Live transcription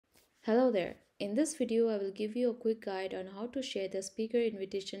Hello there. In this video, I will give you a quick guide on how to share the speaker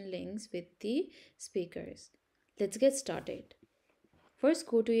invitation links with the speakers. Let's get started. First,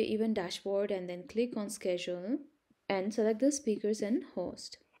 go to your event dashboard and then click on schedule and select the speakers and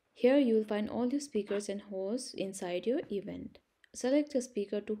host. Here you will find all the speakers and hosts inside your event. Select a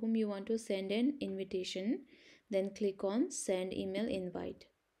speaker to whom you want to send an invitation, then click on send email invite.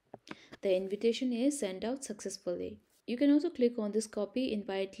 The invitation is sent out successfully. You can also click on this copy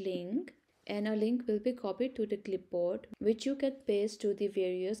invite link and a link will be copied to the clipboard which you can paste to the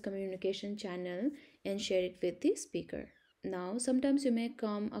various communication channel and share it with the speaker. Now, sometimes you may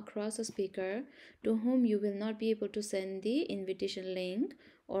come across a speaker to whom you will not be able to send the invitation link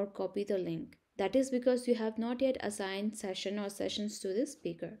or copy the link. That is because you have not yet assigned session or sessions to the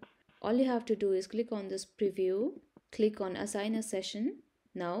speaker. All you have to do is click on this preview, click on assign a session.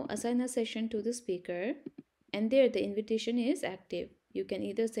 Now assign a session to the speaker and there the invitation is active. You can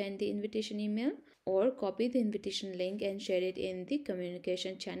either send the invitation email or copy the invitation link and share it in the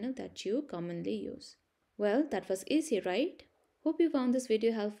communication channel that you commonly use. Well, that was easy, right? Hope you found this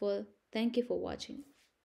video helpful. Thank you for watching.